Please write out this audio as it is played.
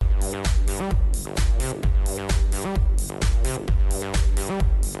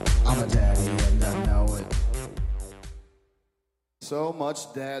So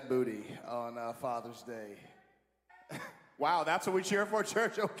much dad booty on Father's Day. Wow, that's what we cheer for,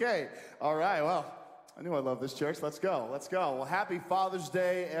 church? Okay. All right, well, I knew I loved this church. Let's go. Let's go. Well, happy Father's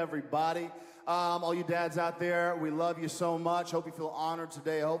Day, everybody. All you dads out there, we love you so much. Hope you feel honored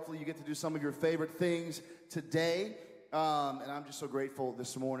today. Hopefully you get to do some of your favorite things today. And I'm just so grateful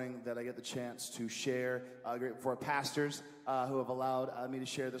this morning that I get the chance to share. Grateful for our pastors who have allowed me to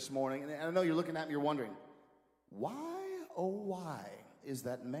share this morning. And I know you're looking at me, you're wondering, why, oh why, is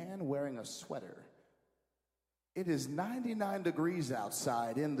that man wearing a sweater? It is 99 degrees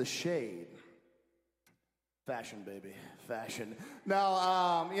outside in the shade. Fashion, baby, fashion. Now,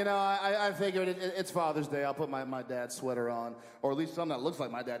 I figured it's Father's Day. I'll put my dad's sweater on, or at least something that looks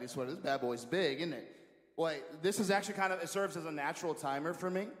like my daddy's sweater. This bad boy's big, isn't it? Wait, this is actually it serves as a natural timer for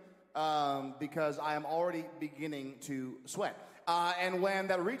me because I am already beginning to sweat. And when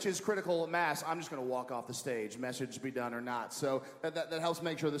that reaches critical mass, I'm just going to walk off the stage, message be done or not. So that helps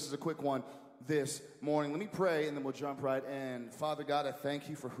make sure this is a quick one this morning. Let me pray, and then we'll jump right in. Father God, I thank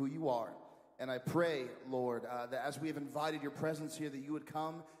you for who you are. And I pray, Lord, that as we have invited your presence here, that you would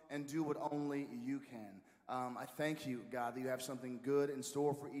come and do what only you can. I thank you, God, that you have something good in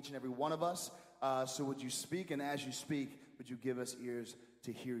store for each and every one of us. So would you speak, and as you speak, would you give us ears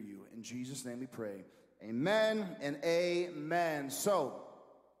to hear you? In Jesus' name we pray. Amen and amen. So,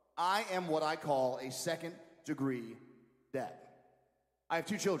 I am what I call a second-degree dad. I have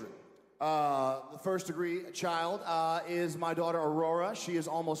two children. The first-degree child is my daughter, Aurora. She is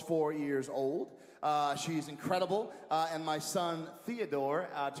almost 4 years old. She's incredible. And my son, Theodore,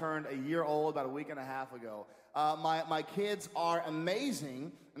 turned a year old about a week and a half ago. My kids are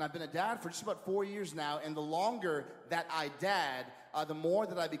amazing, and I've been a dad for just about 4 years now, and the longer that I dad, the more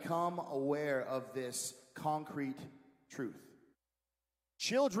that I become aware of this concrete truth.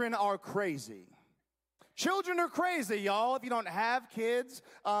 Children are crazy. Children are crazy, y'all. If you don't have kids,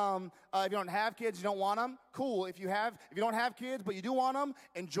 you don't want them, cool. If you don't have kids, but you do want them,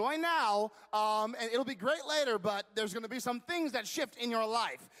 enjoy now, and it'll be great later, but there's going to be some things that shift in your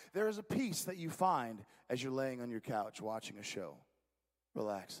life. There is a peace that you find as you're laying on your couch watching a show,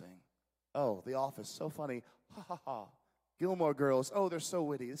 relaxing. Oh, The Office, so funny, ha ha ha. Gilmore Girls, oh, they're so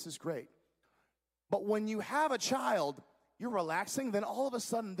witty, this is great. But when you have a child, you're relaxing, then all of a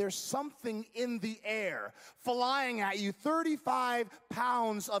sudden there's something in the air flying at you, 35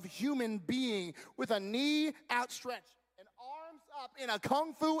 pounds of human being with a knee outstretched and arms up in a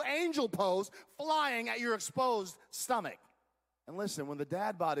kung fu angel pose flying at your exposed stomach. And listen, when the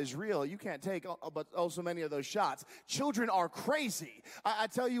dad bod is real, you can't take but so many of those shots. Children are crazy. I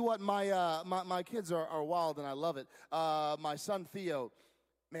tell you what, my kids are wild, and I love it. My son Theo,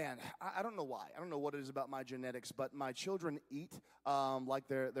 man, I don't know why. I don't know what it is about my genetics, but my children eat like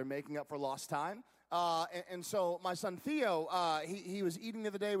they're making up for lost time. And so my son Theo, he was eating the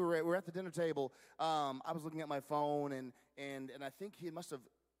other day. We were at the dinner table. I was looking at my phone, and I think he must have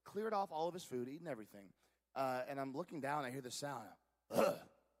cleared off all of his food, eaten everything. And I'm looking down, I hear the sound.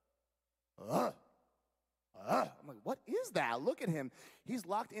 I'm like, what is that? Look at him. He's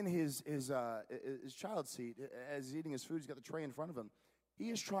locked in his child seat as he's eating his food. He's got the tray in front of him.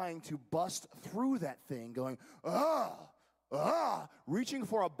 He is trying to bust through that thing, going, reaching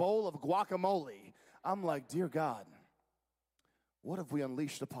for a bowl of guacamole. I'm like, dear God, what have we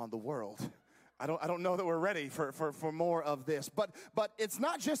unleashed upon the world? I don't know that we're ready for more of this. But it's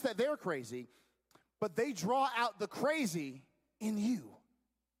not just that they're crazy, but they draw out the crazy in you.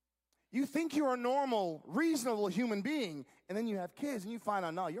 You think you're a normal, reasonable human being, and then you have kids, and you find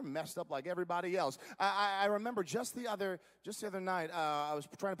out, no, you're messed up like everybody else. I remember just the other night, I was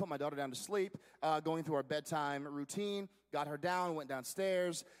trying to put my daughter down to sleep, going through our bedtime routine, got her down, went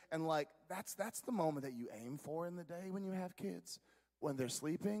downstairs, and like, that's the moment that you aim for in the day when you have kids. When they're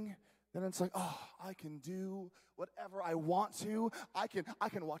sleeping, then it's like, oh, I can do whatever I want to. I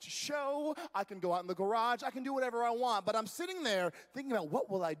can watch a show. I can go out in the garage. I can do whatever I want. But I'm sitting there thinking about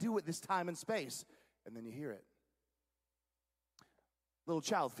what will I do at this time and space. And then you hear it. Little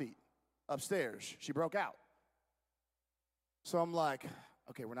child feet upstairs. She broke out. So I'm like,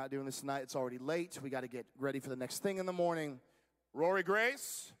 okay, we're not doing this tonight. It's already late. We got to get ready for the next thing in the morning. Rory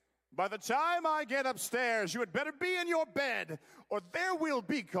Grace, by the time I get upstairs, you had better be in your bed, or there will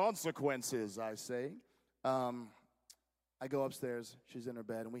be consequences, I say. I go upstairs, she's in her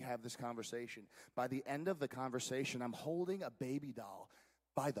bed, and we have this conversation. By the end of the conversation, I'm holding a baby doll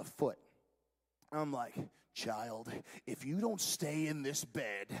by the foot. I'm like, child, if you don't stay in this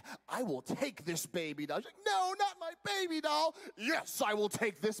bed, I will take this baby doll. She's like, no, not my baby doll. Yes, I will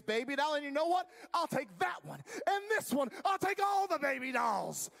take this baby doll, and you know what? I'll take that one, and this one. I'll take all the baby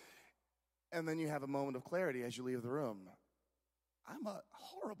dolls. And then you have a moment of clarity as you leave the room. I'm a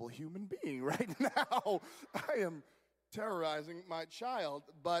horrible human being right now. I am terrorizing my child.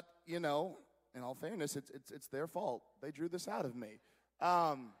 But, in all fairness, it's their fault. They drew this out of me.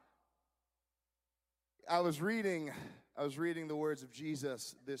 I was reading the words of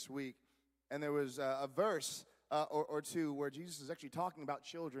Jesus this week, and there was a verse or two where Jesus is actually talking about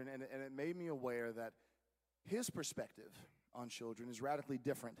children, and it made me aware that his perspective on children is radically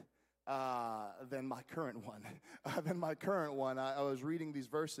different than my current one. I was reading these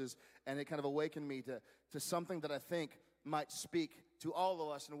verses, and it kind of awakened me to something that I think might speak to all of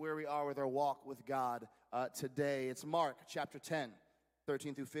us and where we are with our walk with God today. It's Mark chapter 10,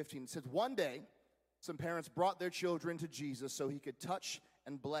 13 through 15. It says, one day, some parents brought their children to Jesus so he could touch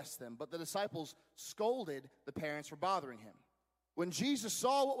and bless them. But the disciples scolded the parents for bothering him. When Jesus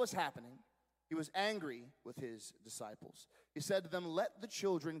saw what was happening, he was angry with his disciples. He said to them, let the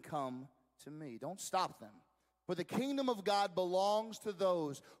children come to me. Don't stop them. For the kingdom of God belongs to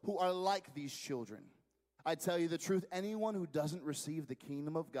those who are like these children. I tell you the truth, anyone who doesn't receive the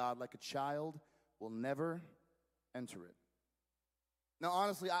kingdom of God like a child will never enter it. Now,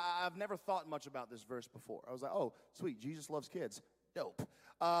 honestly, I've never thought much about this verse before. I was like, oh, sweet, Jesus loves kids. Dope.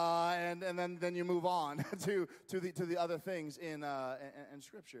 And then you move on to the other things in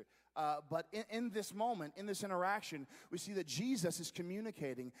Scripture. But in this moment, in this interaction, we see that Jesus is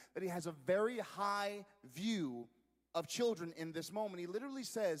communicating that he has a very high view of children in this moment. He literally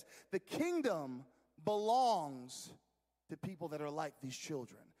says, the kingdom belongs to people that are like these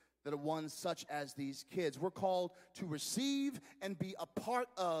children, that are ones such as these kids. We're called to receive and be a part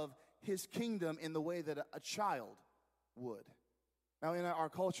of his kingdom in the way that a child would. Now, in our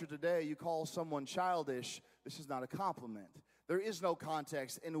culture today, you call someone childish, this is not a compliment. There is no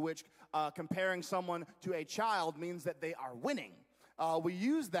context in which comparing someone to a child means that they are winning. We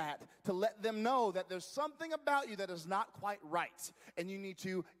use that to let them know that there's something about you that is not quite right, and you need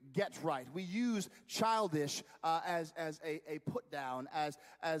to get right. We use childish as a put down,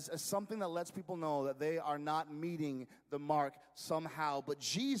 as something that lets people know that they are not meeting the mark somehow. But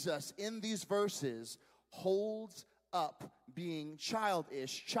Jesus, in these verses, holds up being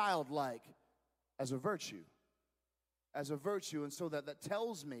childish, childlike, as a virtue. As a virtue. And so that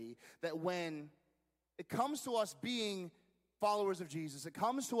tells me that when it comes to us being followers of Jesus, it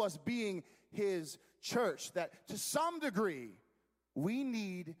comes to us being his church, that to some degree, we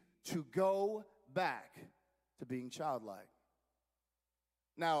need to go back to being childlike.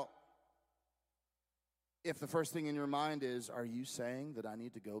 Now, if the first thing in your mind is, are you saying that I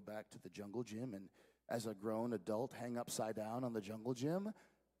need to go back to the jungle gym and as a grown adult hang upside down on the jungle gym?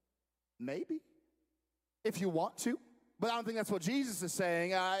 Maybe, if you want to. But I don't think that's what Jesus is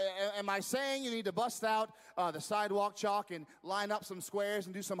saying. Am I saying you need to bust out the sidewalk chalk and line up some squares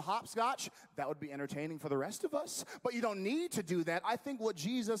and do some hopscotch? That would be entertaining for the rest of us. But you don't need to do that. I think what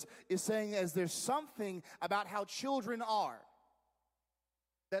Jesus is saying is there's something about how children are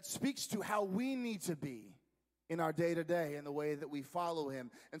that speaks to how we need to be in our day-to-day and the way that we follow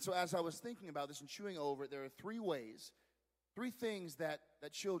him. And so as I was thinking about this and chewing over it, there are three things that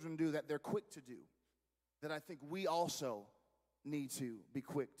children do that they're quick to do, that I think we also need to be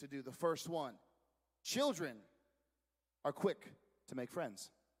quick to do. The first one, children are quick to make friends.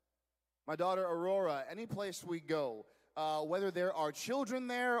 My daughter Aurora, any place we go, whether there are children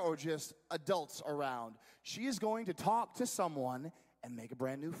there or just adults around, she is going to talk to someone and make a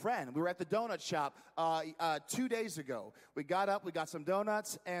brand new friend. We were at the donut shop 2 days ago. We got up, we got some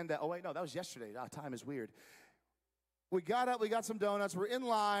donuts, and oh wait, no, that was yesterday. Time is weird. We got up, we got some donuts, we're in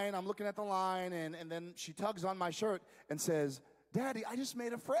line, I'm looking at the line, and then she tugs on my shirt and says, Daddy, I just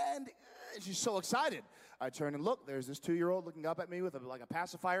made a friend. And she's so excited. I turn and look, there's this 2-year-old looking up at me with like a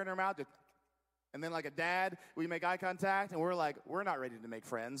pacifier in her mouth. And then like a dad, we make eye contact, and we're like, we're not ready to make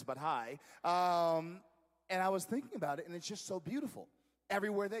friends, but hi. And I was thinking about it, and it's just so beautiful.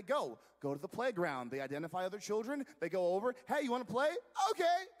 Everywhere they go to the playground, they identify other children, they go over, hey, you want to play? Okay,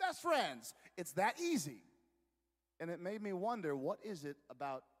 that's friends. It's that easy. And it made me wonder, what is it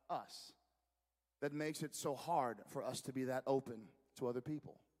about us that makes it so hard for us to be that open to other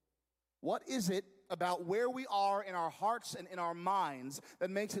people? What is it about where we are in our hearts and in our minds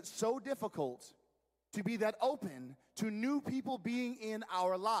that makes it so difficult to be that open to new people being in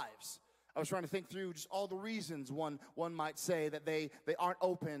our lives? I was trying to think through just all the reasons one might say that they aren't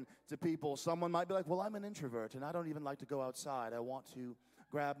open to people. Someone might be like, well, I'm an introvert, and I don't even like to go outside. I want to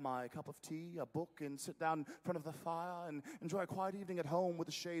grab my cup of tea, a book, and sit down in front of the fire and enjoy a quiet evening at home with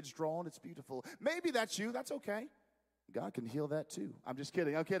the shades drawn. It's beautiful. Maybe that's you. That's okay. God can heal that too. I'm just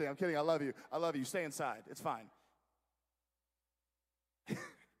kidding. I'm kidding. I love you. I love you. Stay inside. It's fine.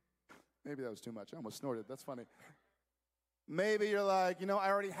 Maybe that was too much. I almost snorted. That's funny. Maybe you're like, you know, I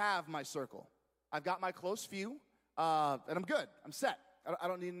already have my circle. I've got my close few, and I'm good. I'm set. I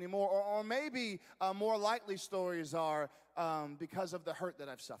don't need any more. Or maybe more likely stories are because of the hurt that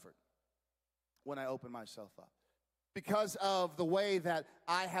I've suffered when I open myself up. Because of the way that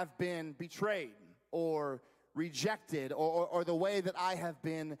I have been betrayed or rejected, or the way that I have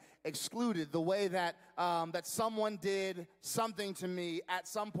been excluded, the way that that someone did something to me at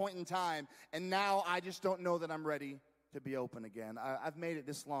some point in time, and now I just don't know that I'm ready to be open again. I've made it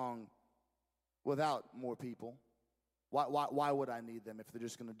this long without more people. Why would I need them if they're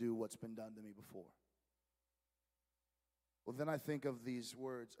just going to do what's been done to me before? Well, then I think of these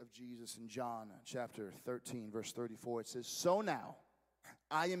words of Jesus in John chapter 13, verse 34. It says, "So now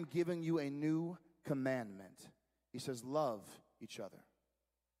I am giving you a new commandment." He says, love each other.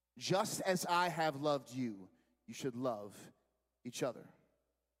 Just as I have loved you, you should love each other.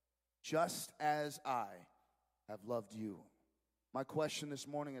 Just as I have loved you. My question this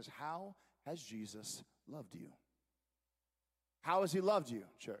morning is, how has Jesus loved you? How has he loved you,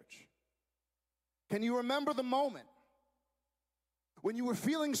 church? Can you remember the moment when you were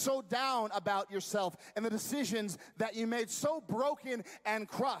feeling so down about yourself and the decisions that you made, so broken and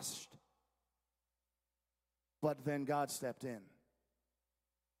crushed? But then God stepped in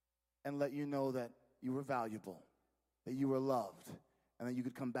and let you know that you were valuable, that you were loved, and that you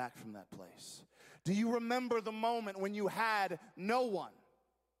could come back from that place. Do you remember the moment when you had no one,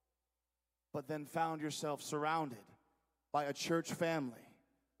 but then found yourself surrounded by a church family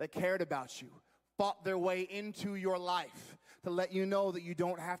that cared about you, fought their way into your life to let you know that you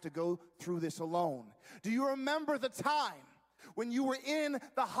don't have to go through this alone? Do you remember the time when you were in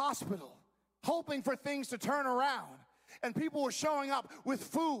the hospital hoping for things to turn around, and people were showing up with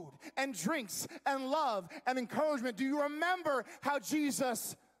food and drinks and love and encouragement? Do you remember how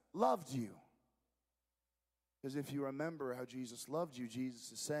Jesus loved you? Because if you remember how Jesus loved you,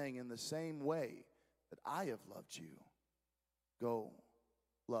 Jesus is saying, in the same way that I have loved you, go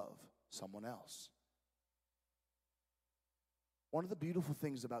love someone else. One of the beautiful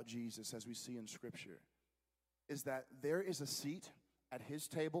things about Jesus, as we see in Scripture, is that there is a seat at his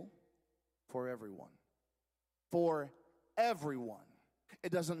table for everyone. For everyone.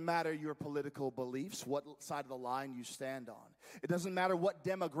 It doesn't matter your political beliefs, what side of the line you stand on. It doesn't matter what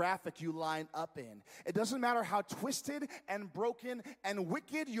demographic you line up in. It doesn't matter how twisted and broken and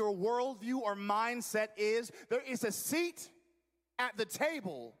wicked your worldview or mindset is. There is a seat at the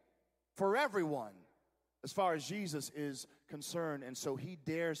table for everyone as far as Jesus is concerned. And so he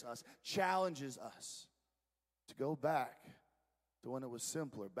dares us, challenges us to go back to when it was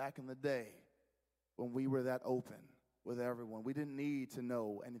simpler, back in the day when we were that open with everyone. We didn't need to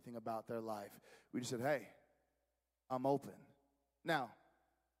know anything about their life. We just said, hey, I'm open. Now,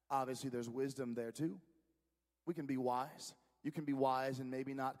 obviously there's wisdom there too. We can be wise. You can be wise and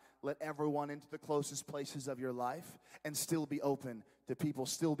maybe not let everyone into the closest places of your life and still be open to people,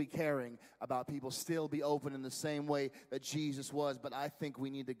 still be caring about people, still be open in the same way that Jesus was. But I think we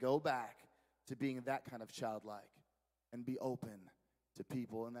need to go back to being that kind of childlike and be open to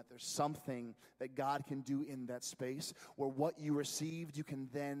people, and that there's something that God can do in that space where what you received you can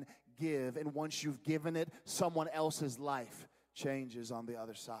then give, and once you've given it, someone else's life changes on the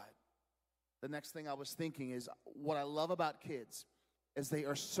other side. The next thing I was thinking is, what I love about kids is they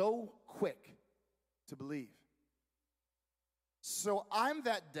are so quick to believe. So I'm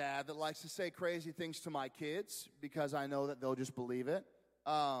that dad that likes to say crazy things to my kids because I know that they'll just believe it.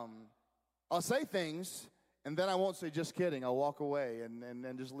 I'll say things, and then I won't say just kidding. I'll walk away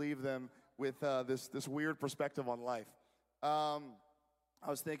and just leave them with this weird perspective on life. I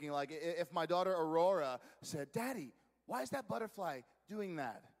was thinking, like, if my daughter Aurora said, "Daddy, why is that butterfly doing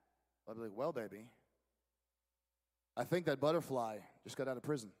that?" I'd be like, "Well, baby, I think that butterfly just got out of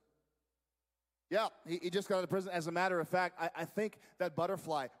prison." Yeah, he just got out of prison. As a matter of fact, I think that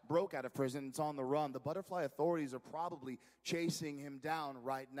butterfly broke out of prison. It's on the run. The butterfly authorities are probably chasing him down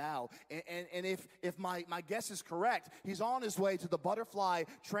right now. And if my guess is correct, he's on his way to the butterfly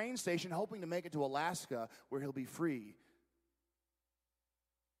train station, hoping to make it to Alaska, where he'll be free.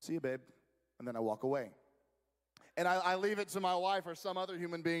 See you, babe. And then I walk away. And I leave it to my wife or some other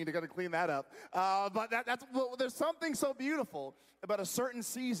human being to go to clean that up. But there's something so beautiful about a certain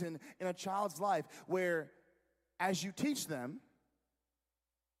season in a child's life where, as you teach them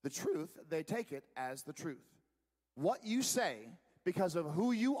the truth, they take it as the truth. What you say, because of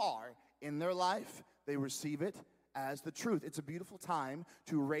who you are in their life, they receive it as the truth. It's a beautiful time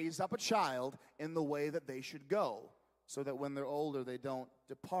to raise up a child in the way that they should go, so that when they're older, they don't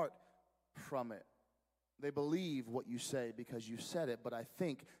depart from it. They believe what you say because you said it, but I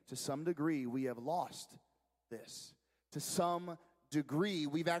think to some degree we have lost this. to some degree,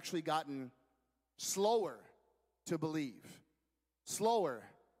 we've actually gotten slower to believe, slower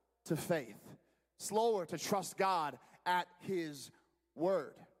to faith, slower to trust God at His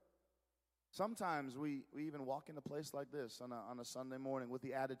word. Sometimes we even walk in a place like this on a Sunday morning with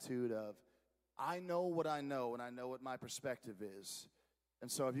the attitude of, I know what I know, and I know what my perspective is.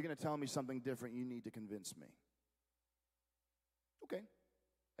 And so if you're going to tell me something different, you need to convince me. Okay,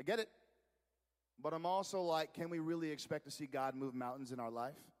 I get it. But I'm also like, can we really expect to see God move mountains in our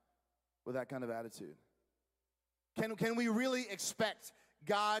life with that kind of attitude? Can we really expect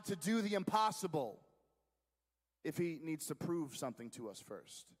God to do the impossible if He needs to prove something to us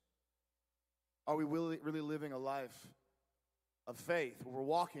first? Are we really living a life of faith where we're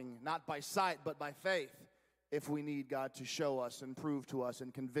walking not by sight but by faith if we need God to show us and prove to us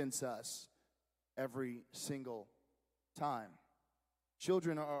and convince us every single time?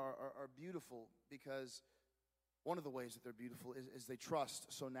 Children are beautiful because one of the ways that they're beautiful is they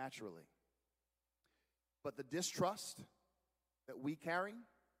trust so naturally. But the distrust that we carry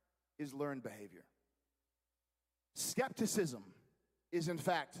is learned behavior. Skepticism is, in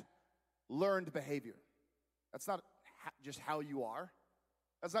fact, learned behavior. That's not just how you are.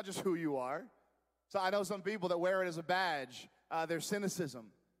 That's not just who you are. So I know some people that wear it as a badge, their cynicism,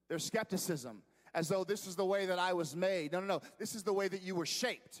 their skepticism, as though this is the way that I was made. No. This is the way that you were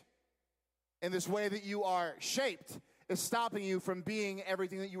shaped. And this way that you are shaped is stopping you from being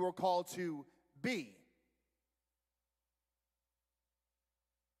everything that you were called to be.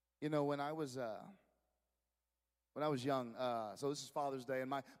 You know, when I was young, so this is Father's Day, and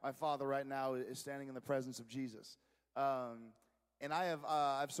my father right now is standing in the presence of Jesus. And I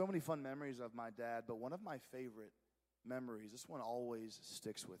have so many fun memories of my dad, but one of my favorite memories, this one always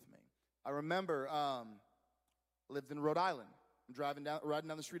sticks with me. I remember lived in Rhode Island. I'm riding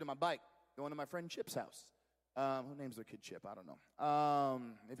down the street on my bike, going to my friend Chip's house. Who names their kid Chip? I don't know.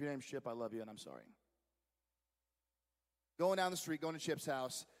 If your name's Chip, I love you, and I'm sorry. Going down the street, going to Chip's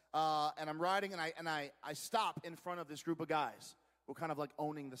house, and I'm riding, and I stop in front of this group of guys who are kind of like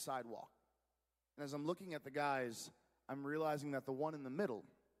owning the sidewalk. And as I'm looking at the guys, I'm realizing that the one in the middle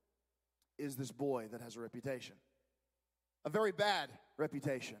is this boy that has a reputation, a very bad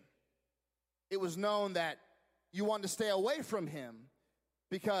reputation. It was known that you wanted to stay away from him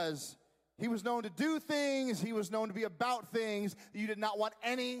because he was known to do things, he was known to be about things that you did not want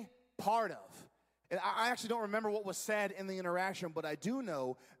any part of. And I actually don't remember what was said in the interaction, but I do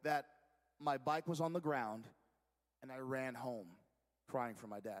know that my bike was on the ground and I ran home crying for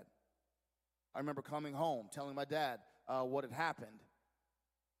my dad. I remember coming home, telling my dad what had happened.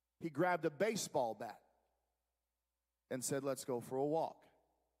 He grabbed a baseball bat and said, let's go for a walk.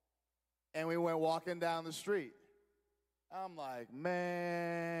 And we went walking down the street. I'm like,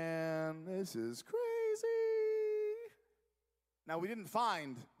 man, this is crazy. Now, we didn't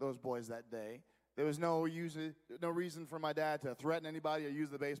find those boys that day. There was no reason for my dad to threaten anybody or use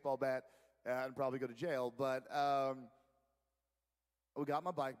the baseball bat and probably go to jail. But we got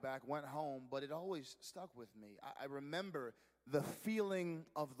my bike back, went home, but it always stuck with me. I remember the feeling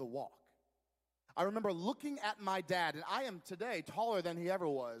of the walk. I remember looking at my dad, and I am today taller than he ever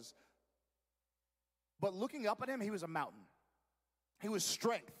was, but looking up at him, he was a mountain. He was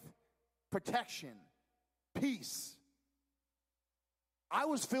strength, protection, peace. I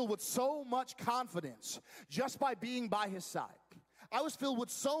was filled with so much confidence just by being by his side. I was filled with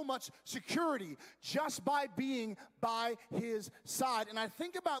so much security just by being by his side. And I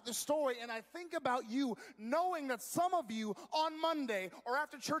think about this story, and I think about you knowing that some of you on Monday or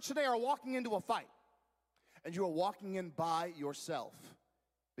after church today are walking into a fight. And you are walking in by yourself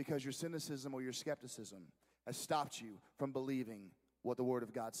because your cynicism or your skepticism has stopped you from believing what the Word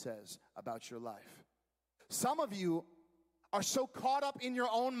of God says about your life. Some of you are so caught up in your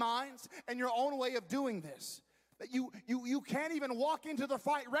own minds and your own way of doing this that you can't even walk into the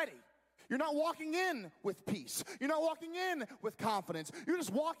fight ready. You're not walking in with peace. You're not walking in with confidence. You're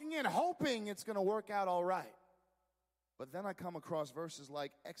just walking in hoping it's going to work out all right. But then I come across verses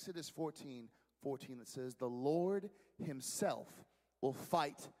like Exodus 14:14 that says, the Lord himself will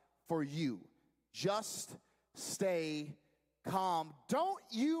fight for you. Just stay calm. Don't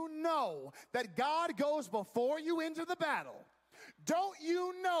you know that God goes before you into the battle? Don't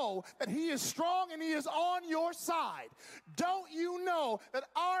you know that he is strong and he is on your side? Don't you know that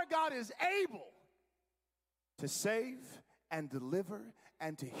our God is able to save and deliver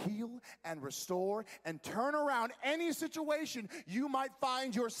and to heal and restore and turn around any situation you might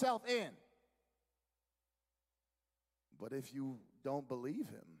find yourself in? But if you don't believe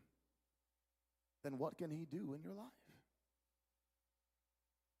him, then what can he do in your life?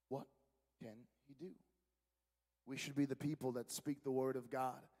 What can he do? We should be the people that speak the word of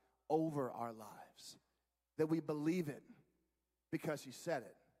God over our lives, that we believe it because he said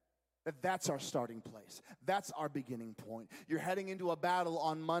it. That's our starting place. That's our beginning point. You're heading into a battle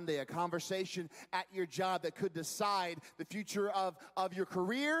on Monday, a conversation at your job that could decide the future of your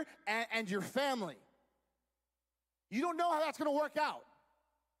career and your family. You don't know how that's going to work out.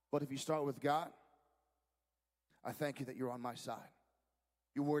 But if you start with God, I thank you that you're on my side.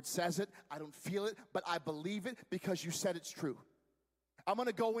 Your word says it. I don't feel it, but I believe it because you said it's true. I'm going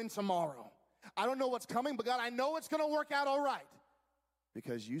to go in tomorrow. I don't know what's coming, but God, I know it's going to work out all right.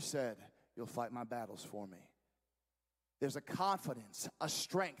 Because you said you'll fight my battles for me. There's a confidence, a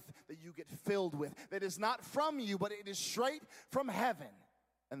strength that you get filled with that is not from you, but it is straight from heaven.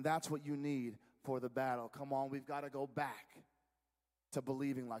 And that's what you need for the battle. Come on, we've got to go back to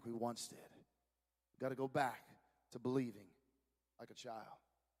believing like we once did. We've got to go back to believing like a child.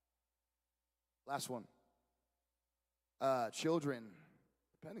 Last one. Children,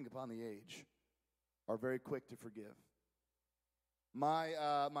 depending upon the age, are very quick to forgive.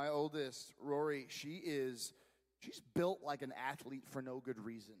 My oldest, Rory, she's built like an athlete for no good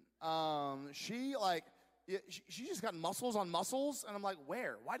reason. She just got muscles on muscles, and I'm like,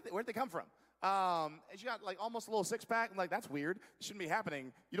 where'd they come from? And she got like almost a little six-pack. I'm like, that's weird. It shouldn't be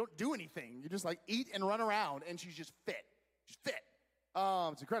happening. You don't do anything. You just like eat and run around, and she's just fit. She's fit.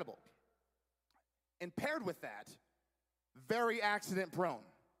 It's incredible. And paired with that, very accident-prone.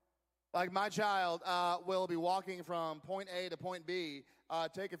 Like my child will be walking from point A to point B,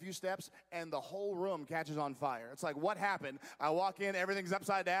 take a few steps, and the whole room catches on fire. It's like, what happened? I walk in, everything's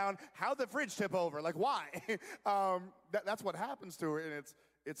upside down. How'd the fridge tip over? Like, why? That's what happens to her, and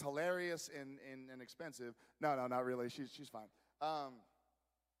it's hilarious and expensive. No, not really. She's fine.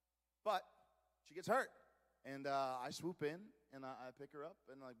 But she gets hurt, and I swoop in, and I pick her up,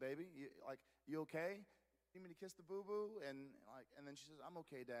 and like, baby, you okay? You need me to kiss the boo-boo? And then she says, I'm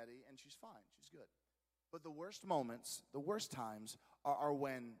okay, Daddy. And she's fine. She's good. But the worst moments, the worst times are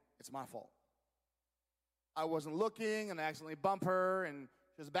when it's my fault. I wasn't looking, and I accidentally bump her, and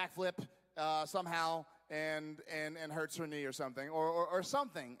she does a backflip somehow and hurts her knee or something. Or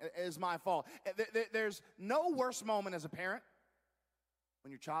something is my fault. There's no worse moment as a parent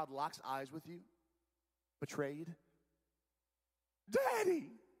when your child locks eyes with you, betrayed.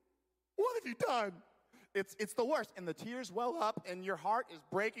 Daddy, what have you done? It's the worst, and the tears well up, and your heart is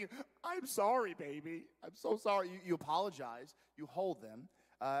breaking. I'm sorry, baby. I'm so sorry. You apologize. You hold them,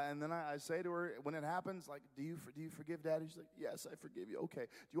 and then I say to her when it happens, like, do you forgive Daddy? She's like, yes, I forgive you. Okay.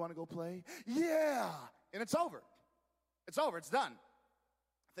 Do you want to go play? Yeah. And it's over. It's over. It's done.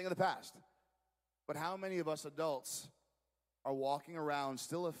 Thing of the past. But how many of us adults are walking around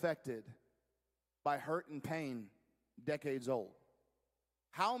still affected by hurt and pain decades old?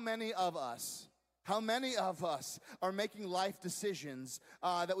 How many of us are making life decisions,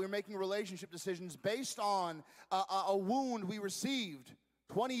 that we're making relationship decisions based on a wound we received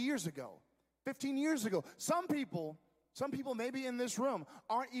 20 years ago, 15 years ago? Some people maybe in this room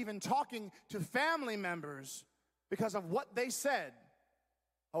aren't even talking to family members because of what they said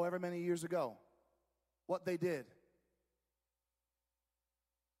however many years ago, what they did.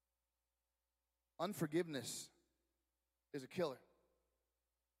 Unforgiveness is a killer.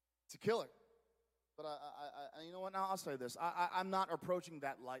 It's a killer. But I you know what? Now I'll say this. I'm not approaching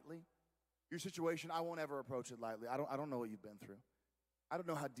that lightly. Your situation, I won't ever approach it lightly. I don't know what you've been through. I don't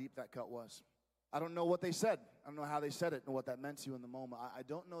know how deep that cut was. I don't know what they said. I don't know how they said it and what that meant to you in the moment. I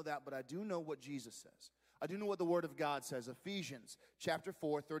don't know that, but I do know what Jesus says. I do know what the Word of God says. Ephesians chapter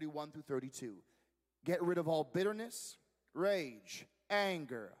 4, 31 through 32. Get rid of all bitterness, rage,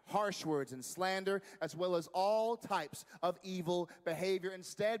 anger, harsh words, and slander, as well as all types of evil behavior.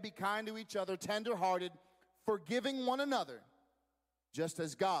 Instead, be kind to each other, tender-hearted, forgiving one another, just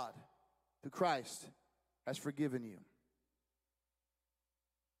as God, through Christ, has forgiven you.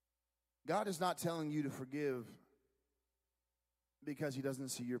 God is not telling you to forgive because he doesn't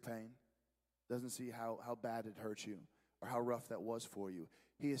see your pain, doesn't see how bad it hurt you, or how rough that was for you.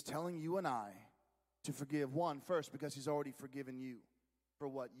 He is telling you and I to forgive, one, first, because he's already forgiven you for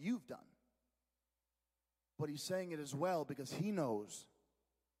what you've done. But he's saying it as well because he knows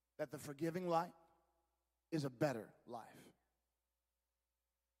that the forgiving life is a better life.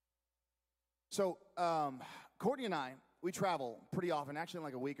 So, Courtney and I, we travel pretty often. Actually, in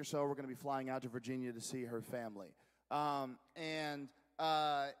like a week or so, we're going to be flying out to Virginia to see her family. And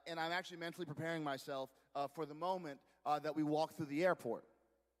I'm actually mentally preparing myself for the moment that we walk through the airport.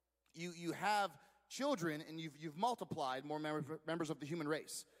 You have children, and you've multiplied more members of the human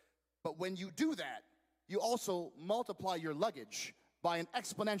race. But when you do that, you also multiply your luggage by an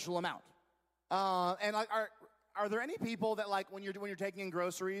exponential amount. And Are there any people that, like, when you're taking in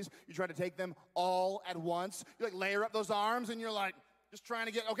groceries, you try to take them all at once? You, like, layer up those arms, and you're like, just trying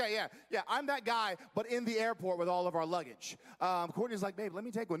to get, okay, yeah, I'm that guy, but in the airport with all of our luggage. Courtney's like, babe, let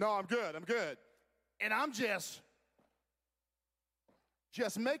me take one. No, I'm good. And I'm just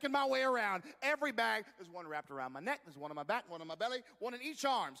making my way around every bag. There's one wrapped around my neck, there's one on my back, one on my belly, one in each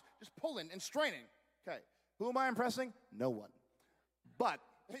arms, just pulling and straining. Okay, who am I impressing? No one. But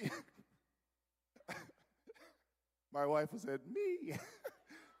my wife said, me.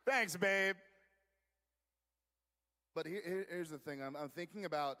 Thanks, babe. But here's the thing. I'm thinking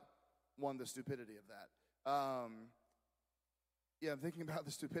about, one, the stupidity of that. I'm thinking about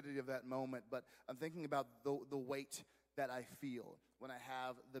the stupidity of that moment, but I'm thinking about the weight that I feel when I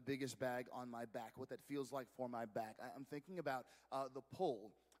have the biggest bag on my back, what that feels like for my back. I'm thinking about the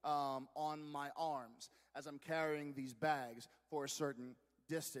pull on my arms as I'm carrying these bags for a certain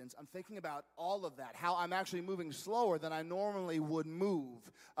distance. I'm thinking about all of that, how I'm actually moving slower than I normally would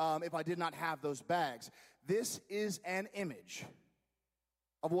move if I did not have those bags. This is an image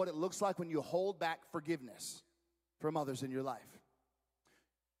of what it looks like when you hold back forgiveness from others in your life.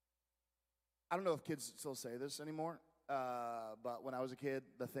 I don't know if kids still say this anymore, but when I was a kid,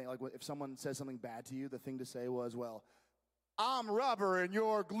 the thing, like, if someone says something bad to you, the thing to say was, well, I'm rubber and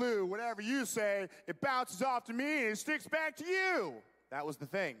you're glue. Whatever you say, it bounces off to me and it sticks back to you. That was the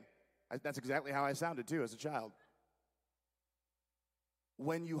thing. That's exactly how I sounded, too, as a child.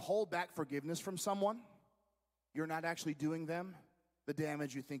 When you hold back forgiveness from someone, you're not actually doing them the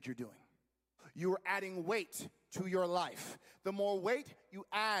damage you think you're doing. You are adding weight to your life. The more weight you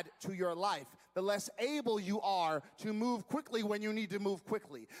add to your life, the less able you are to move quickly when you need to move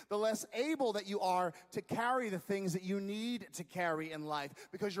quickly. The less able that you are to carry the things that you need to carry in life,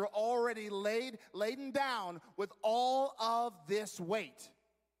 because you're already laden down with all of this weight.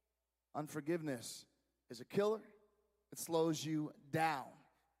 Unforgiveness is a killer. It slows you down.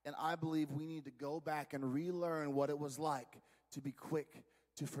 And I believe we need to go back and relearn what it was like to be quick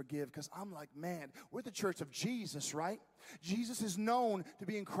to forgive. Because I'm like, man, we're the church of Jesus, right? Jesus is known to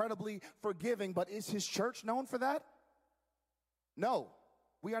be incredibly forgiving, but is his church known for that? No,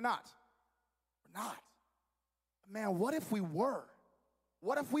 we are not. We're not. Man, what if we were?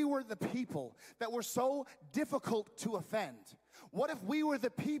 What if we were the people that were so difficult to offend? What if we were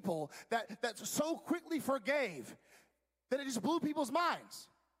the people that so quickly forgave that it just blew people's minds?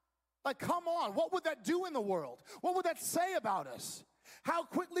 Like, come on, what would that do in the world? What would that say about us? How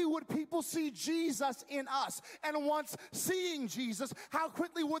quickly would people see Jesus in us? And once seeing Jesus, how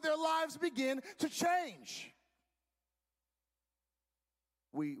quickly would their lives begin to change?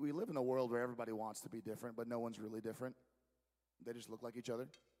 We live in a world where everybody wants to be different, but no one's really different. They just look like each other.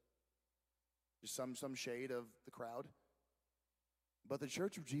 Just some shade of the crowd. But the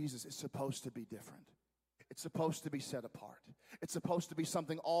church of Jesus is supposed to be different. It's supposed to be set apart. It's supposed to be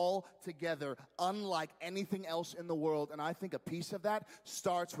something altogether unlike anything else in the world. And I think a piece of that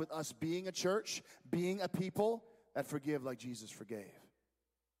starts with us being a church, being a people that forgive like Jesus forgave.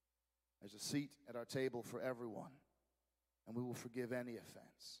 There's a seat at our table for everyone, and we will forgive any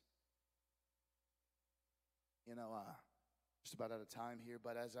offense. You know, just about out of time here,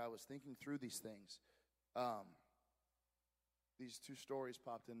 but as I was thinking through these things, these two stories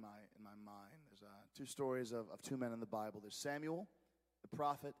popped in my mind. There's two stories of two men in the Bible. There's Samuel, the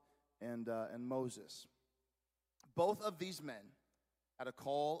prophet, and Moses. Both of these men had a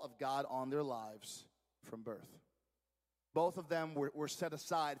call of God on their lives from birth. Both of them were set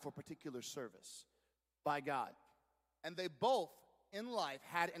aside for particular service by God. And they both, in life,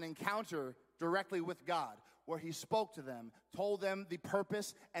 had an encounter directly with God, where he spoke to them, told them the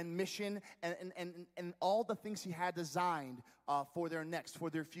purpose and mission and all the things he had designed for their next, for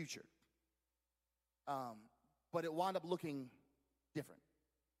their future. But it wound up looking different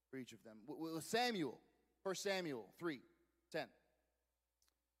for each of them. With Samuel, 1 Samuel 3:10.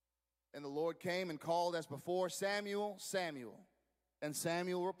 And the Lord came and called as before, Samuel, Samuel. And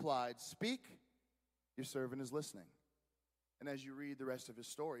Samuel replied, speak, your servant is listening. And as you read the rest of his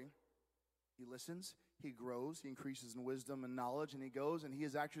story, he listens, he grows, he increases in wisdom and knowledge, and he goes and he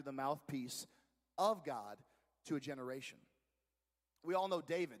is actually the mouthpiece of God to a generation. We all know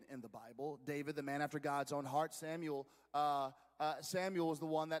David in the Bible. David, the man after God's own heart. Samuel was the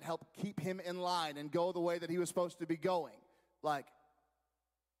one that helped keep him in line and go the way that he was supposed to be going. Like,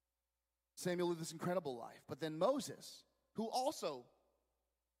 Samuel lived this incredible life. But then Moses, who also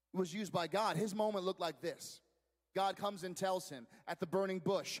was used by God, his moment looked like this. God comes and tells him at the burning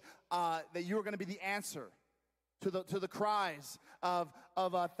bush that you're going to be the answer to the cries of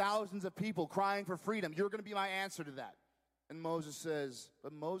thousands of people crying for freedom. You're going to be my answer to that. And Moses says,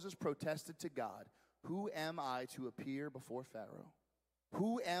 but Moses protested to God, Who am I to appear before Pharaoh?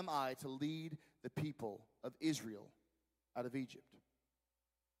 Who am I to lead the people of Israel out of Egypt?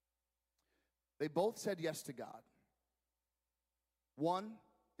 They both said yes to God. One,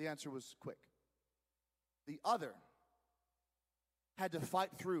 the answer was quick. The other had to fight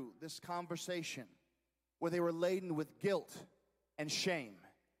through this conversation where they were laden with guilt and shame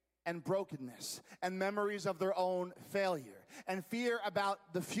and brokenness and memories of their own failure and fear about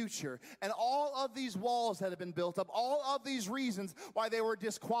the future and all of these walls that had been built up, all of these reasons why they were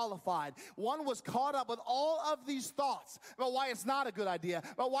disqualified. One was caught up with all of these thoughts about why it's not a good idea,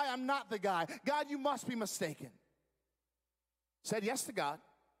 about why I'm not the guy. God, you must be mistaken. Said yes to God,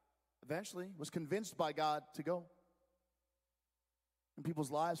 eventually was convinced by God to go. And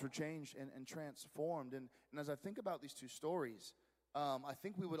people's lives were changed and transformed. And as I think about these two stories, I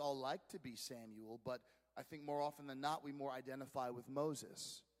think we would all like to be Samuel, but I think more often than not, we more identify with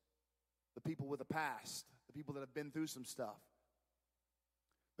Moses. The people with a past, the people that have been through some stuff,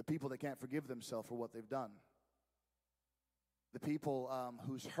 the people that can't forgive themselves for what they've done, the people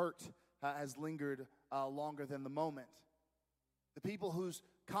whose hurt has lingered longer than the moment, the people whose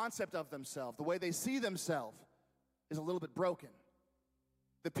concept of themselves, the way they see themselves, is a little bit broken.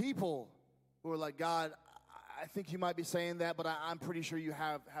 The people who are like, God, I think you might be saying that, but I'm pretty sure you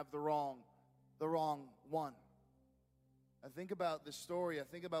have the wrong one. I think about this story. I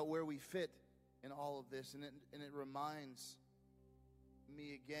think about where we fit in all of this, and it reminds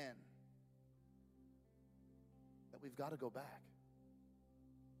me again that we've got to go back.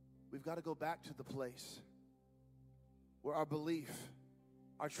 We've got to go back to the place where our belief,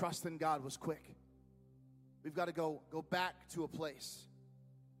 our trust in God was quick. We've got to go back to a place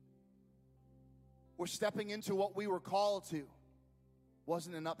where stepping into what we were called to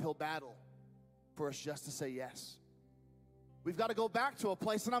wasn't an uphill battle for us just to say yes. We've got to go back to a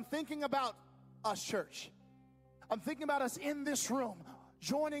place, and I'm thinking about us, church. I'm thinking about us in this room,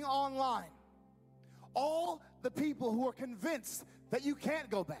 joining online. All the people who are convinced that you can't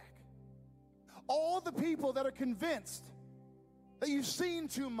go back. All the people that are convinced that you've seen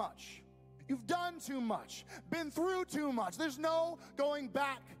too much, you've done too much, been through too much. There's no going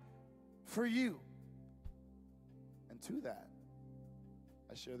back for you. And to that,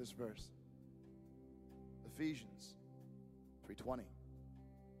 I share this verse. Ephesians 3:20.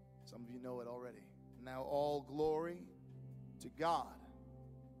 Some of you know it already. Now all glory to God,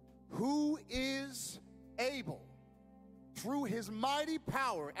 who is able, through his mighty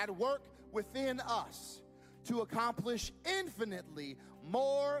power at work within us, to accomplish infinitely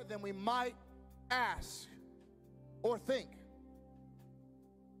more than we might ask or think.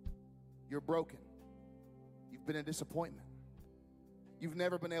 You're broken. You've been a disappointment. You've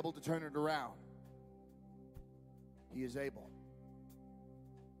never been able to turn it around. He is able.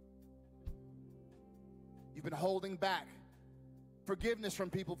 You've been holding back forgiveness from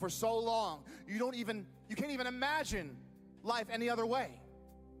people for so long. You can't even imagine life any other way.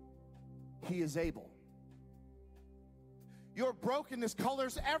 He is able. Your brokenness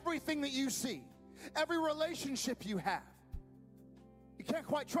colors everything that you see, every relationship you have. You can't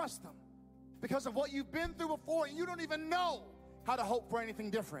quite trust them because of what you've been through before, and you don't even know how to hope for anything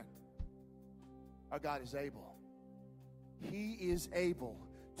different. Our God is able. He is able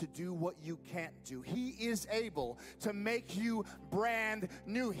to do what you can't do. He is able to make you brand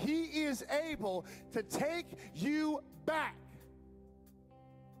new. He is able to take you back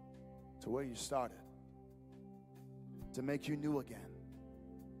to where you started, to make you new again,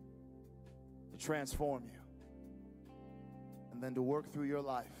 to transform you, and then to work through your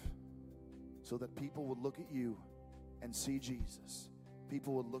life so that people would look at you and see Jesus.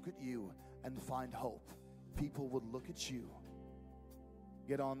 People would look at you and find hope. People would look at you,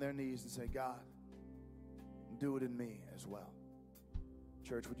 get on their knees and say, God, do it in me as well.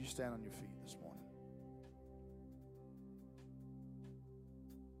 Church, would you stand on your feet this morning?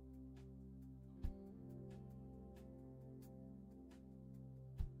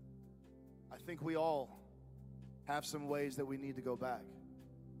 I think we all have some ways that we need to go back.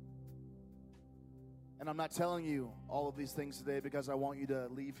 And I'm not telling you all of these things today because I want you to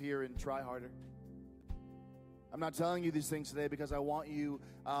leave here and try harder. I'm not telling you these things today because I want you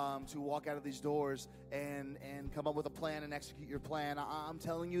to walk out of these doors and come up with a plan and execute your plan. I'm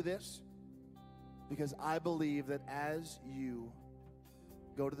telling you this because I believe that as you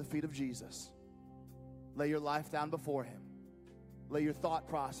go to the feet of Jesus, lay your life down before him, lay your thought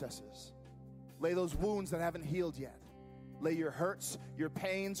processes, lay those wounds that haven't healed yet, lay your hurts, your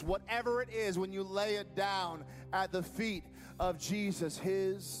pains, whatever it is, when you lay it down at the feet of Jesus,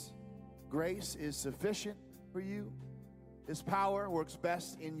 his grace is sufficient for you. His power works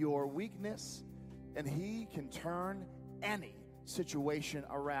best in your weakness. And he can turn any situation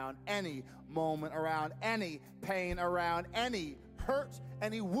around, any moment around, any pain around, any hurt,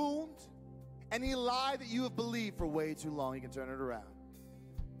 any wound, any lie that you have believed for way too long. He can turn it around.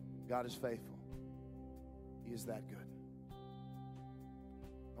 God is faithful. He is that good.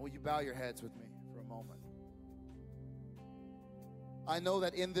 And will you bow your heads with me for a moment? I know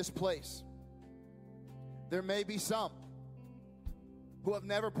that in this place, there may be some who have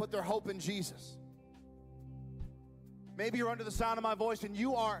never put their hope in Jesus. Maybe you're under the sound of my voice and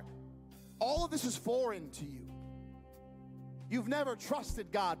all of this is foreign to you. You've never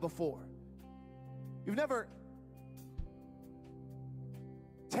trusted God before. You've never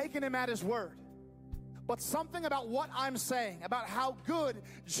taken him at his word. But something about what I'm saying, about how good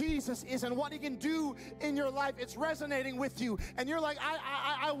Jesus is and what he can do in your life, it's resonating with you. And you're like,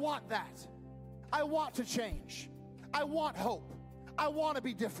 I want that. I want to change. I want hope. I want to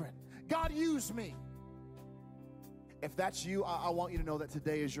be different. God, use me. If that's you, I want you to know that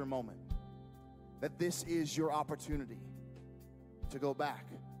today is your moment. That this is your opportunity to go back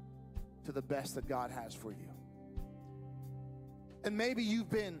to the best that God has for you. And maybe you've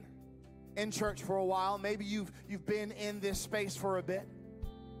been in church for a while. Maybe you've been in this space for a bit.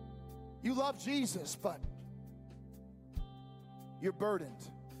 You love Jesus, but you're burdened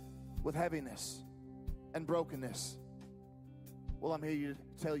with heaviness and brokenness. Well, I'm here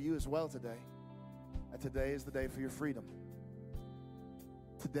to tell you as well today that today is the day for your freedom.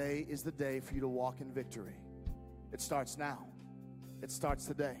 Today is the day for you to walk in victory. It starts now. It starts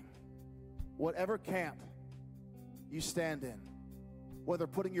today. Whatever camp you stand in, whether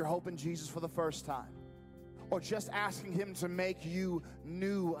putting your hope in Jesus for the first time or just asking him to make you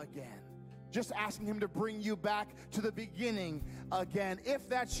new again, just asking him to bring you back to the beginning again. If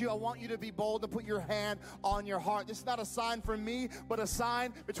that's you, I want you to be bold and put your hand on your heart. This is not a sign from me, but a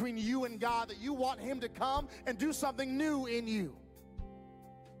sign between you and God that you want him to come and do something new in you.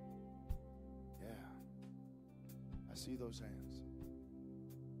 Yeah. I see those hands.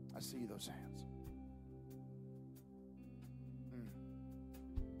 I see those hands.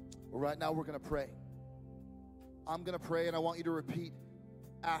 Well, right now we're going to pray. I'm going to pray, and I want you to repeat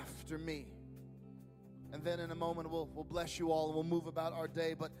after me. And then in a moment we'll bless you all and we'll move about our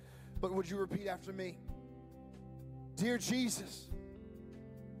day. But would you repeat after me? Dear Jesus,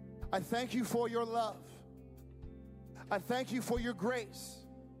 I thank you for your love. I thank you for your grace.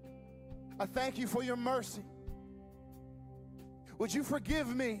 I thank you for your mercy. Would you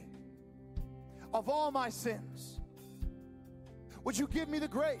forgive me of all my sins? Would you give me the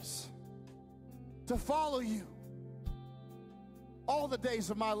grace to follow you all the days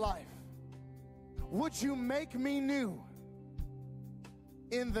of my life? Would you make me new?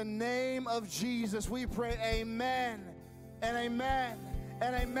 In the name of Jesus, we pray amen and amen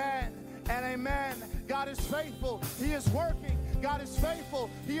and amen and amen. God is faithful. He is working. God is faithful.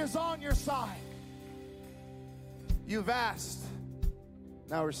 He is on your side. You've asked.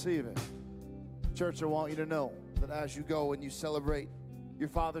 Now receive it. Church, I want you to know that as you go and you celebrate your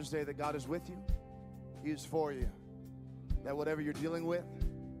Father's Day, that God is with you. He is for you. That whatever you're dealing with,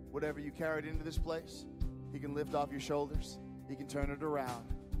 whatever you carried into this place, he can lift off your shoulders. He can turn it around.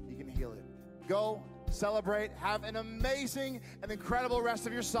 He can heal it. Go, celebrate, have an amazing and incredible rest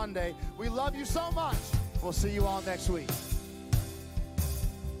of your Sunday. We love you so much. We'll see you all next week.